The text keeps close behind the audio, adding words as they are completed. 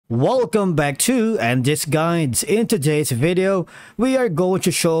Welcome back to Andy's Guides. In today's video, we are going to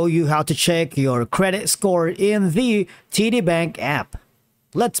show you how to check your credit score in the TD Bank app.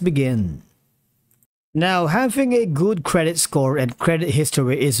 Let's begin. Now, having a good credit score and credit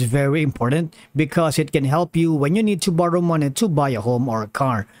history is very important because it can help you when you need to borrow money to buy a home or a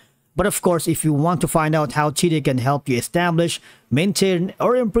car. But of course, if you want to find out how TD can help you establish, maintain,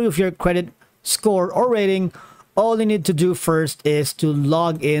 or improve your credit score or rating, all you need to do first is to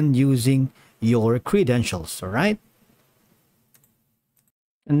log in using your credentials, all right?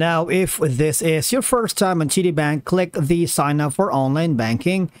 Now, if this is your first time on TD Bank, click the sign up for online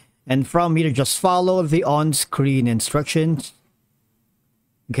banking. And from here, just follow the on-screen instructions.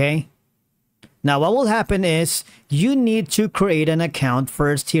 Okay? Now, what will happen is you need to create an account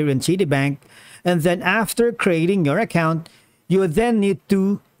first here in TD Bank. And then after creating your account, you then need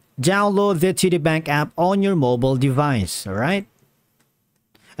to download the TD Bank app on your mobile device, all right?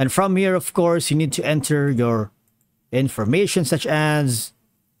 And from here, of course, you need to enter your information such as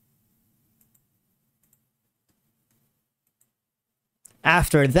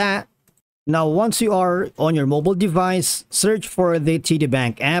after that. Now, once you are on your mobile device, search for the TD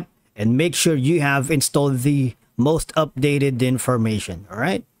Bank app and make sure you have installed the most updated information, all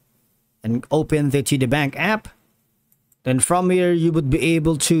right? And open the TD Bank app. Then from here, you would be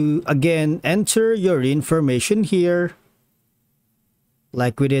able to, again, enter your information here,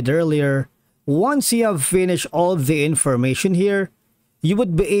 like we did earlier. Once you have finished all of the information here, you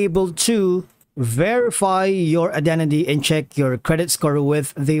would be able to verify your identity and check your credit score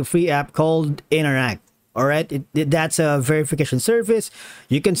with the free app called Interact. All right, that's a verification service.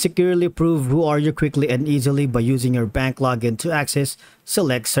 You can securely prove who are you quickly and easily by using your bank login to access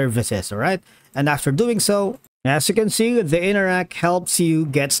select services. All right, and after doing so, as you can see, the Interact helps you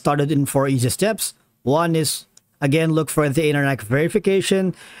get started in 4 easy steps. One is, again, look for the Interact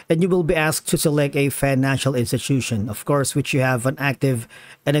verification, and you will be asked to select a financial institution, of course, which you have an active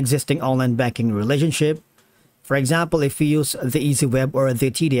and existing online banking relationship. For example, if you use the EasyWeb or the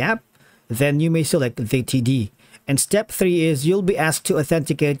TD app, then you may select the TD. And step 3 is you'll be asked to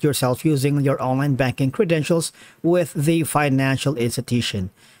authenticate yourself using your online banking credentials with the financial institution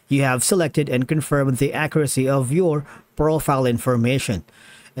you have selected and confirm the accuracy of your profile information.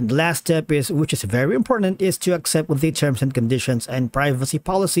 And the last step is, which is very important, is to accept the terms and conditions and privacy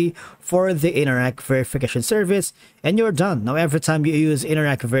policy for the Interact verification service, and you're done. Now, every time you use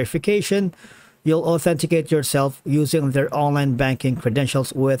Interact verification, you'll authenticate yourself using their online banking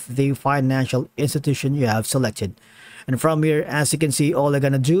credentials with the financial institution you have selected. And from here, as you can see, all you're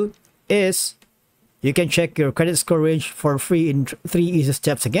gonna do is you can check your credit score range for free in 3 easy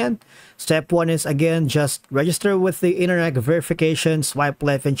steps again. Step 1 is, again, just register with the Interact verification, swipe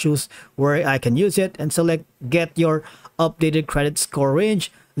left and choose where I can use it, and select get your updated credit score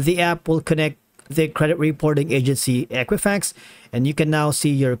range. The app will connect the credit reporting agency Equifax, and you can now see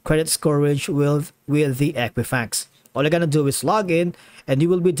your credit score range with the Equifax. All you're gonna do is log in, and you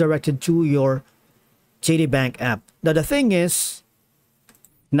will be directed to your TD Bank app. Now, the thing is,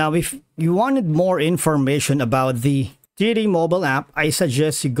 now, if you wanted more information about the TD mobile app, I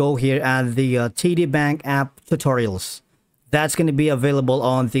suggest you go here at the TD Bank app tutorials. That's going to be available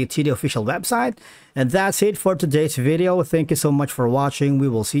on the TD official website. And that's it for today's video. Thank you so much for watching. We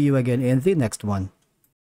will see you again in the next one.